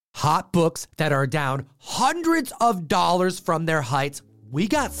hot books that are down hundreds of dollars from their heights. We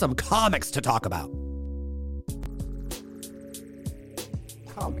got some comics to talk about.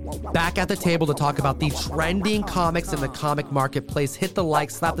 Back at the table to talk about the trending comics in the comic marketplace. Hit the like,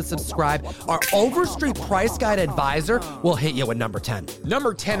 slap the subscribe. Our Overstreet Price Guide advisor will hit you with number 10.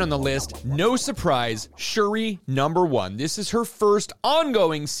 Number 10 on the list, no surprise, Shuri #1. This is her first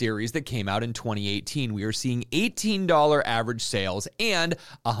ongoing series that came out in 2018. We are seeing $18 average sales and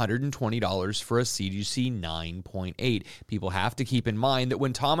 $120 for a CGC 9.8. People have to keep in mind that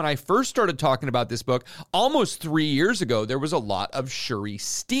when Tom and I first started talking about this book almost 3 years ago, there was a lot of Shuri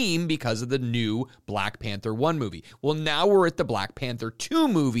steam because of the new Black Panther 1 movie. Well, now we're at the Black Panther 2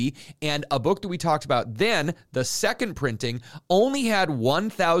 movie, and a book that we talked about then, the second printing, only had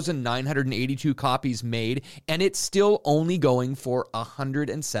 1,982 copies made, and it's still only going for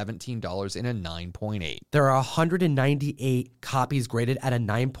 $117 in a 9.8. There are 198 copies graded at a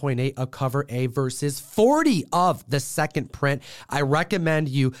 9.8 of cover A versus 40 of the second print. I recommend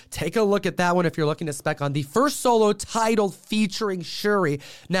you take a look at that one if you're looking to spec on the first solo title featuring Shuri.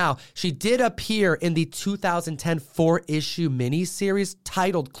 Now, she did appear in the 2010 4-issue miniseries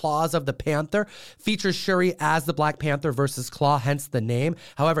titled Claws of the Panther. Features Shuri as the Black Panther versus Claw, hence the name.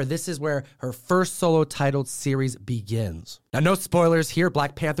 However, this is where her first solo titled series begins. Now, no spoilers here.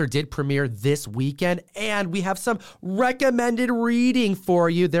 Black Panther did premiere this weekend, and we have some recommended reading for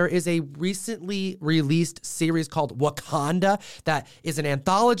you. There is a recently released series called Wakanda that is an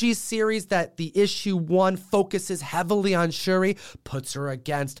anthology series that the issue 1 focuses heavily on Shuri, puts her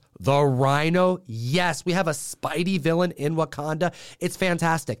against the Rhino. Yes, we have a Spidey villain in Wakanda. It's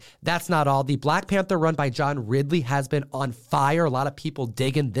fantastic. That's not all. The Black Panther run by John Ridley has been on fire. A lot of people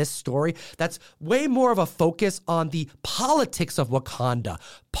digging this story. That's way more of a focus on the politics of Wakanda,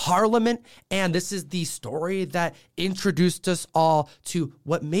 Parliament, and this is the story that introduced us all to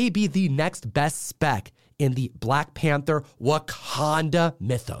what may be the next best spec in the Black Panther Wakanda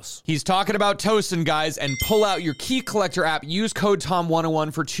mythos. He's talking about Tosin, guys, and pull out your Key Collector app. Use code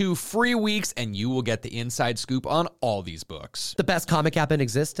TOM101 for 2 free weeks, and you will get the inside scoop on all these books. The best comic app in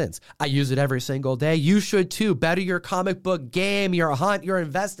existence. I use it every single day. You should too. Better your comic book game, your hunt, you're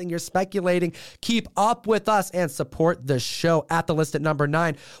investing, you're speculating. Keep up with us and support the show. At the list at number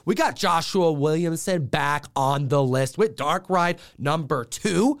 9, we got Joshua Williamson back on the list with Dark Ride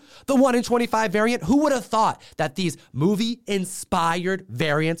 #2, the 1 in 25 variant. Who would have thought that these movie-inspired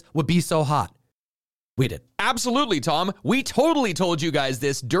variants would be so hot? We did. Absolutely, Tom. We totally told you guys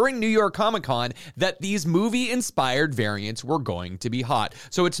this during New York Comic Con that these movie-inspired variants were going to be hot.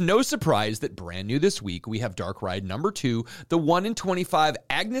 So it's no surprise that brand new this week, we have Dark Ride #2, the 1 in 25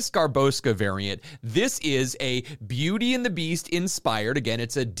 Agnes Garboska variant. This is a Beauty and the Beast inspired. Again,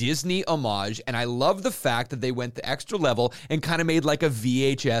 it's a Disney homage, and I love the fact that they went the extra level and kind of made like a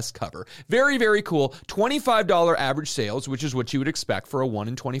VHS cover. Very, very cool. $25 average sales, which is what you would expect for a 1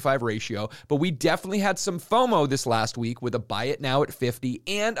 in 25 ratio, but we definitely had some FOMO this last week with a buy it now at 50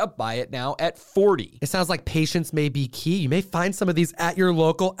 and a buy it now at 40. It sounds like patience may be key. You may find some of these at your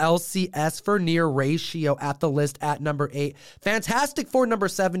local LCS for near ratio at the list at number 8. Fantastic for number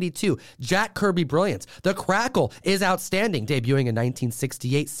 72, Jack Kirby Brilliance. The Crackle is outstanding, debuting in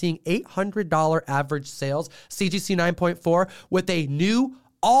 1968, seeing $800 average sales, CGC 9.4 with a new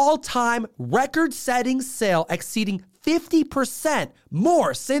all-time record-setting sale exceeding 50%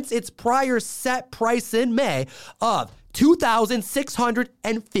 more since its prior set price in May of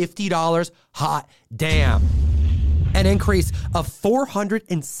 $2,650. Hot damn. An increase of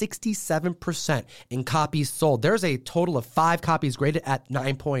 467% in copies sold. There's a total of 5 copies graded at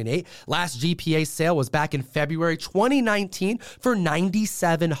 9.8. Last GPA sale was back in February 2019 for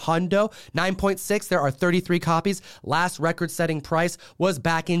 97 hundo. 9.6, there are 33 copies. Last record-setting price was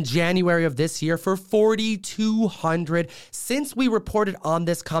back in January of this year for 4,200. Since we reported on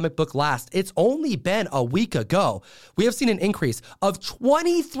this comic book last, it's only been a week ago. We have seen an increase of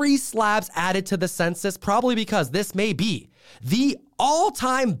 23 slabs added to the census, probably because this may be the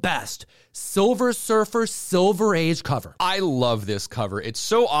all-time best Silver Surfer Silver Age cover. I love this cover. It's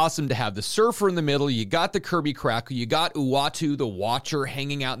so awesome to have the Surfer in the middle. You got the Kirby Crackle. You got Uatu, the Watcher,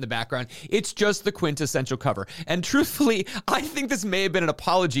 hanging out in the background. It's just the quintessential cover. And truthfully, I think this may have been an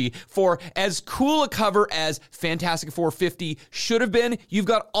apology for as cool a cover as Fantastic Four 50 should have been. You've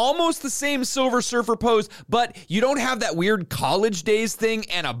got almost the same Silver Surfer pose, but you don't have that weird college days thing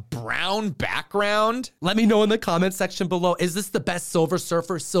and a brown background. Let me know in the comments section below, is this the best Silver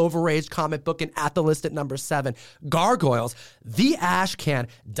Surfer Silver Age comic book? And at the list at number 7, Gargoyles, The Ash Can,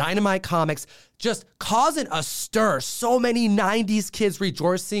 Dynamite Comics, just causing a stir. So many 90s kids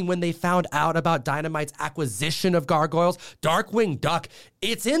rejoicing when they found out about Dynamite's acquisition of Gargoyles. Darkwing Duck,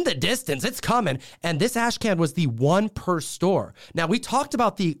 it's in the distance. It's coming. And this ash can was the one per store. Now, we talked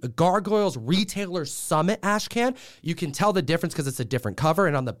about the Gargoyles Retailer Summit ash can. You can tell the difference because it's a different cover.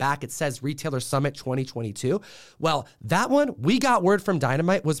 And on the back, it says Retailer Summit 2022. Well, that one, we got word from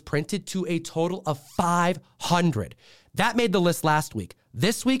Dynamite, was printed to a total of 500. That made the list last week.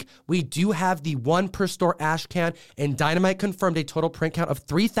 This week, we do have the one per store ash can, and Dynamite confirmed a total print count of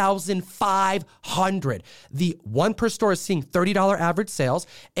 3,500. The one per store is seeing $30 average sales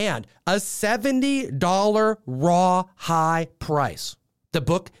and a $70 raw high price. The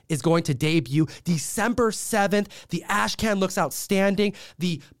book is going to debut December 7th. The ash can looks outstanding.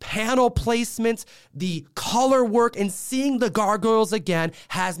 The panel placements, the color work, and seeing the gargoyles again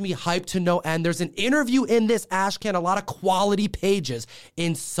has me hyped to no end. There's an interview in this ash can, a lot of quality pages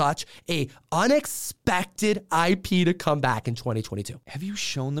in such a unexpected IP to come back in 2022. Have you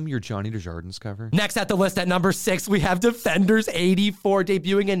shown them your Johnny Desjardins cover? Next at the list at number 6, we have Defenders 84,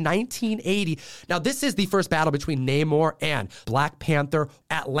 debuting in 1980. Now, this is the first battle between Namor and Black Panther.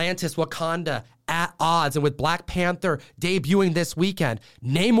 Atlantis, Wakanda at odds. And with Black Panther debuting this weekend,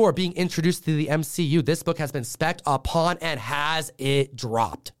 Namor being introduced to the MCU, this book has been spec'd upon and has it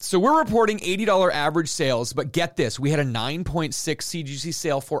dropped. So we're reporting $80 average sales, but get this, we had a 9.6 CGC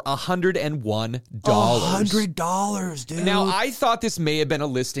sale for $101. $100, dude. Now, I thought this may have been a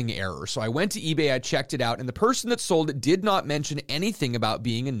listing error, so I went to eBay, I checked it out, and the person that sold it did not mention anything about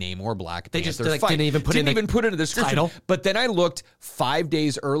being a Namor Black Panther They just fight. didn't even put it in the description. title. But then I looked 5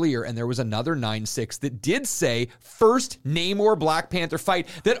 days earlier, and there was another 9.6 that did say first Namor Black Panther fight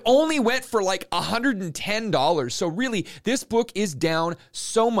that only went for like $110. So really, this book is down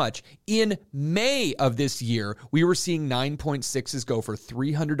so much. In May of this year, we were seeing 9.6s go for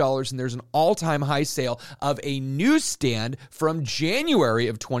 $300, and there's an all-time high sale of a newsstand from January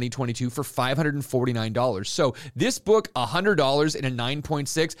of 2022 for $549. So this book, $100 in a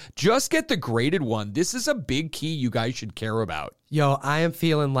 9.6, just get the graded one. This is a big key you guys should care about. Yo, I am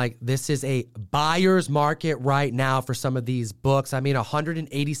feeling like this is a buyer's market right now for some of these books. I mean,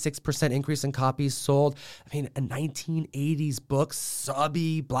 186% increase in copies sold. I mean, a 1980s book,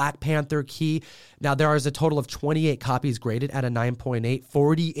 subby, Black Panther key. Now, there is a total of 28 copies graded at a 9.8,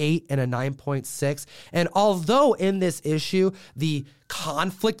 48 and a 9.6. And although in this issue, the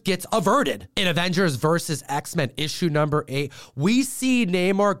conflict gets averted in Avengers versus X-Men issue number 8, we see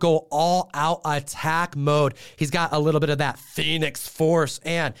Namor go all out attack mode. He's got a little bit of that Phoenix Force,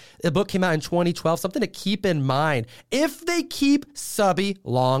 and the book came out in 2012. Something to keep in mind if they keep subby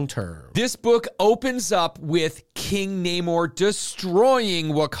long term. This book opens up with King Namor destroying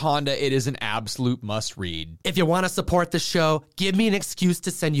Wakanda. It is an absolute must read. If you want to support the show, give me an excuse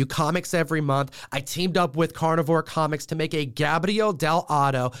to send you comics every month. I teamed up with Carnivore Comics to make a Gabriel Del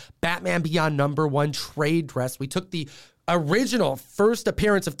Otto Batman Beyond #1 trade dress. We took the original first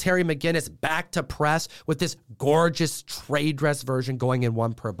appearance of Terry McGinnis back to press with this gorgeous trade dress version going in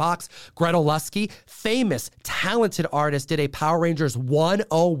one per box. Gretel Lusky, famous, talented artist, did a Power Rangers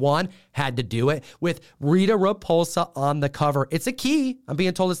 101, had to do it, with Rita Repulsa on the cover. It's a key. I'm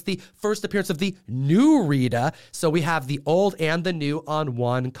being told it's the first appearance of the new Rita. So we have the old and the new on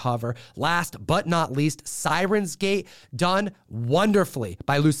one cover. Last but not least, Siren's Gate, done wonderfully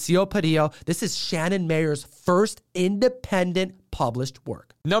by Lucio Padillo. This is Shannon Mayer's first independent published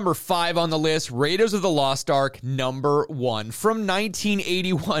work. Number 5 on the list, Raiders of the Lost Ark, #1. From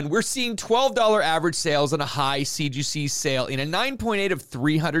 1981, we're seeing $12 average sales and a high CGC sale in a 9.8 of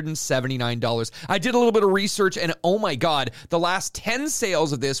 $379. I did a little bit of research, and oh my God, the last 10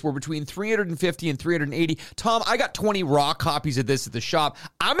 sales of this were between $350 and $380. Tom, I got 20 raw copies of this at the shop.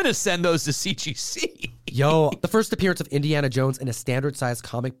 I'm going to send those to CGC. Yo, the first appearance of Indiana Jones in a standard-sized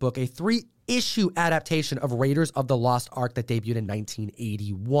comic book, a 3-issue adaptation of Raiders of the Lost Ark that debuted in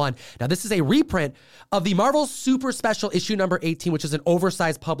 1981. Now, this is a reprint of the Marvel Super Special issue number 18, which is an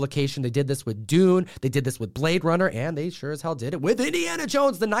oversized publication. They did this with Dune, they did this with Blade Runner, and they sure as hell did it with Indiana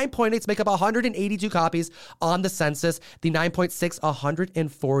Jones. The 9.8s make up 182 copies on the census, the 9.6,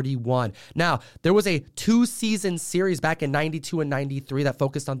 141. Now, there was a 2-season series back in 92 and 93 that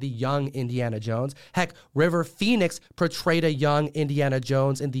focused on the young Indiana Jones. Heck, River Phoenix portrayed a young Indiana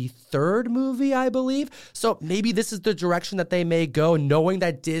Jones in the 3rd movie, I believe. So maybe this is the direction that they may go, knowing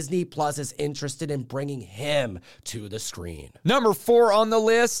that Disney Plus is interested in bringing him to the screen. Number 4 on the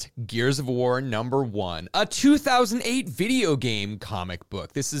list, Gears of War #1, a 2008 video game comic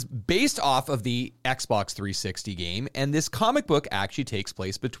book. This is based off of the Xbox 360 game, and this comic book actually takes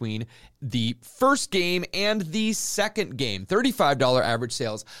place between the first game and the second game. $35 average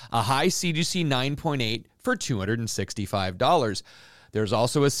sales, a high CGC 9.8 for $265. There's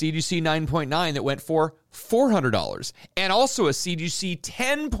also a CGC 9.9 that went for $400, and also a CGC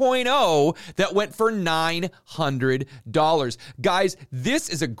 10.0 that went for $900. Guys, this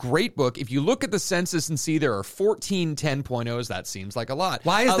is a great book. If you look at the census and see there are 14 10.0s, that seems like a lot.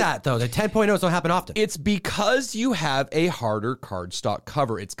 Why is that, though? The 10.0s don't happen often. It's because you have a harder cardstock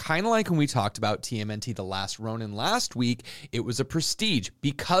cover. It's kind of like when we talked about TMNT The Last Ronin last week. It was a prestige.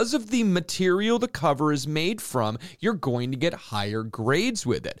 Because of the material the cover is made from, you're going to get higher grades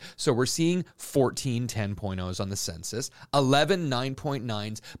with it. So we're seeing 14 10.0s on the census, 11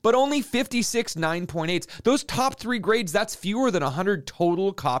 9.9s, but only 56 9.8s. Those top 3 grades, that's fewer than 100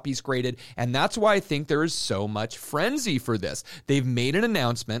 total copies graded, and that's why I think there is so much frenzy for this. They've made an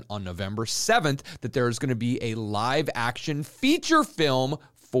announcement on November 7th that there is going to be a live-action feature film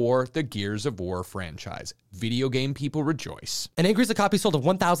for the Gears of War franchise. Video game people rejoice. An increase of copies sold of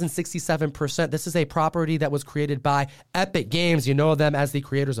 1,067%. This is a property that was created by Epic Games. You know them as the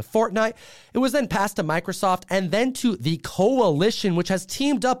creators of Fortnite. It was then passed to Microsoft and then to the Coalition, which has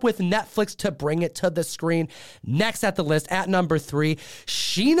teamed up with Netflix to bring it to the screen. Next at the list, at number 3,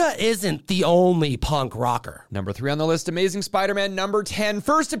 Sheena isn't the only punk rocker. Number 3 on the list, Amazing Spider-Man #10.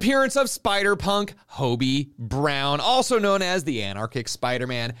 First appearance of Spider-Punk Hobie Brown, also known as the Anarchic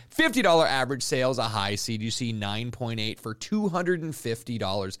Spider-Man. $50 average sales, a high CGC 9.8 for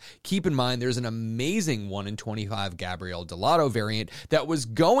 $250. Keep in mind, there's an amazing 1 in 25 Gabrielle Delato variant that was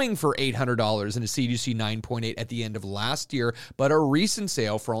going for $800 in a CGC 9.8 at the end of last year, but a recent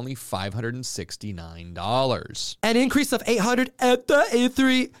sale for only $569. An increase of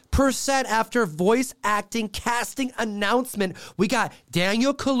 883% after voice acting casting announcement. We got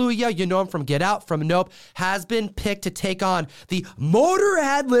Daniel Kaluuya, you know him from Get Out, from Nope, has been picked to take on the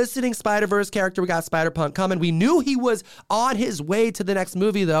Motorhead listening Spider-Verse character. We got Spider-Punk coming. We knew he was on his way to the next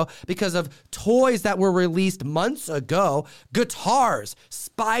movie, though, because of toys that were released months ago. Guitars,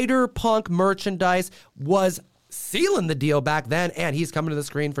 Spider-Punk merchandise was sealing the deal back then, and he's coming to the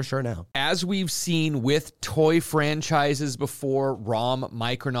screen for sure now. As we've seen with toy franchises before, ROM,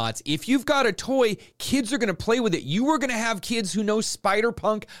 Micronauts, if you've got a toy, kids are going to play with it. You are going to have kids who know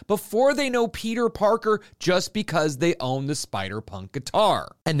Spider-Punk before they know Peter Parker just because they own the Spider-Punk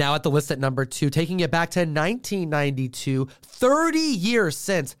guitar. And now at the list at number 2, taking it back to 1992, 30 years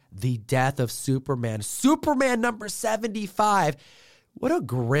since the death of Superman. Superman number 75. What a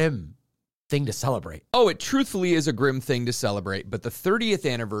grim thing to celebrate. Oh, it truthfully is a grim thing to celebrate, but the 30th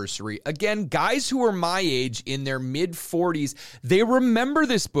anniversary, again, guys who are my age in their mid-40s, they remember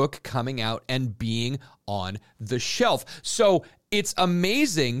this book coming out and being on the shelf. So it's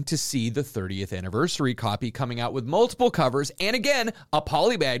amazing to see the 30th anniversary copy coming out with multiple covers, and again, a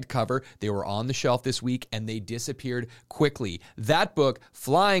polybagged cover. They were on the shelf this week, and they disappeared quickly. That book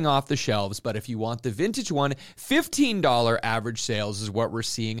flying off the shelves, but if you want the vintage one, $15 average sales is what we're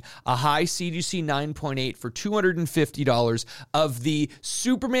seeing. A high CGC 9.8 for $250 of the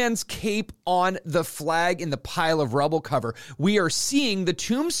Superman's cape on the flag in the pile of rubble cover. We are seeing the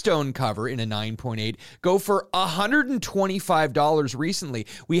Tombstone cover in a 9.8 go for $125 recently.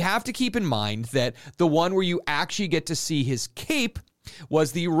 We have to keep in mind that the one where you actually get to see his cape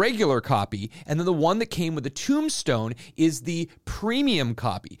was the regular copy, and then the one that came with the Tombstone is the premium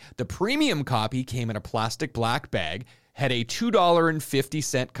copy. The premium copy came in a plastic black bag, had a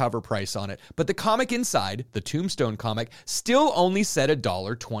 $2.50 cover price on it, but the comic inside, the Tombstone comic, still only said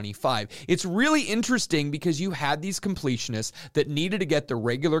 $1.25. It's really interesting because you had these completionists that needed to get the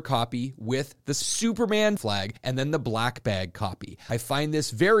regular copy with the Superman flag and then the black bag copy. I find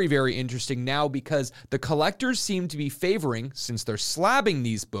this very, very interesting now because the collectors seem to be favoring, since they're slabbing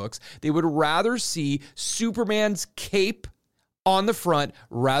these books, they would rather see Superman's cape on the front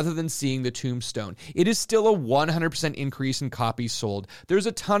rather than seeing the Tombstone. It is still a 100% increase in copies sold. There's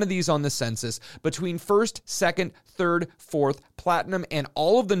a ton of these on the census. Between first, second, third, fourth, platinum, and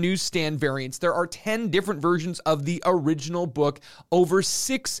all of the newsstand variants, there are 10 different versions of the original book. Over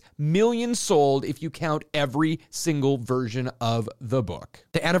 6 million sold if you count every single version of the book.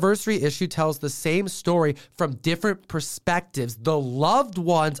 The anniversary issue tells the same story from different perspectives. The loved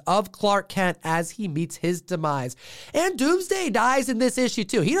ones of Clark Kent as he meets his demise. And Doomsday dies in this issue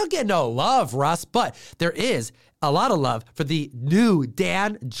too. He don't get no love, Russ, but there is a lot of love for the new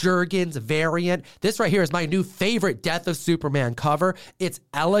Dan Jurgens variant. This right here is my new favorite Death of Superman cover. It's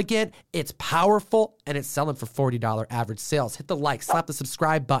elegant, it's powerful, and it's selling for $40 average sales. Hit the like, slap the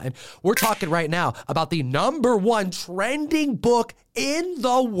subscribe button. We're talking right now about the #1 trending book in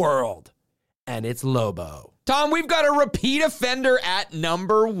the world, and it's Lobo. Tom, we've got a repeat offender at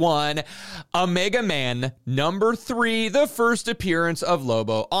 #1, Omega Man. #3, the first appearance of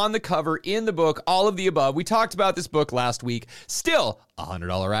Lobo on the cover, in the book, all of the above. We talked about this book last week. Still,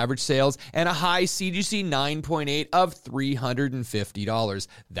 $100 average sales and a high CGC 9.8 of $350.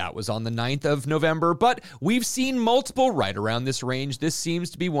 That was on the 9th of November, but we've seen multiple right around this range. This seems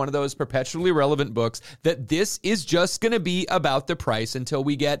to be one of those perpetually relevant books that this is just going to be about the price until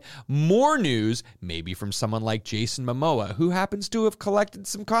we get more news, maybe from someone like Jason Momoa, who happens to have collected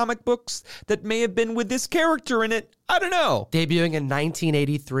some comic books that may have been with this character in it. I don't know. Debuting in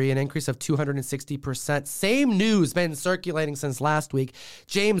 1983, an increase of 260%. Same news been circulating since last week.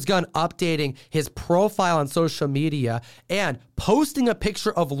 James Gunn updating his profile on social media and posting a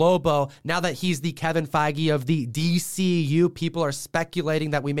picture of Lobo now that he's the Kevin Feige of the DCU. People are speculating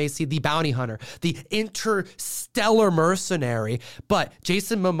that we may see the bounty hunter, the interstellar mercenary. But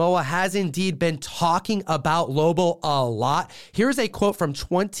Jason Momoa has indeed been talking about Lobo a lot. Here's a quote from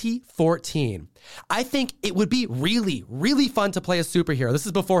 2014. I think it would be really, really fun to play a superhero. This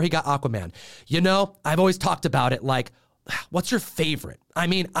is before he got Aquaman. You know, I've always talked about it like, what's your favorite? I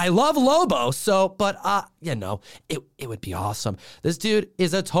mean, I love Lobo, but it would be awesome. This dude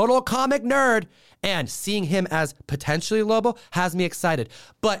is a total comic nerd, and seeing him as potentially Lobo has me excited.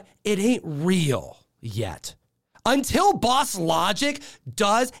 But it ain't real yet. Until Boss Logic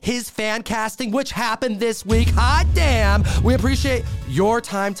does his fan casting, which happened this week. Hot damn. We appreciate your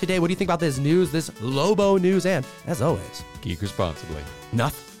time today. What do you think about this news, this Lobo news? And as always, geek responsibly.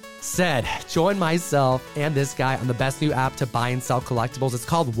 Enough said. Join myself and this guy on the best new app to buy and sell collectibles. It's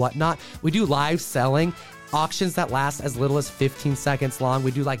called Whatnot. We do live selling. Auctions that last as little as 15 seconds long.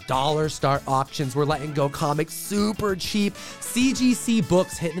 We do like dollar start auctions. We're letting go comics super cheap. CGC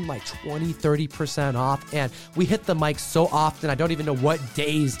books hitting like 20-30% off. And we hit the mic so often, I don't even know what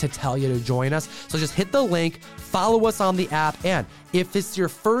days to tell you to join us. So just hit the link, follow us on the app. And if it's your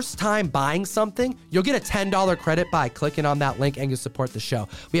first time buying something, you'll get a $10 credit by clicking on that link and you support the show.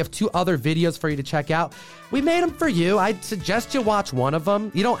 We have 2 other videos for you to check out. We made them for you. I'd suggest you watch one of them.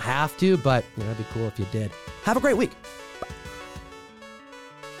 You don't have to, but it'd be cool if you did. Have a great week.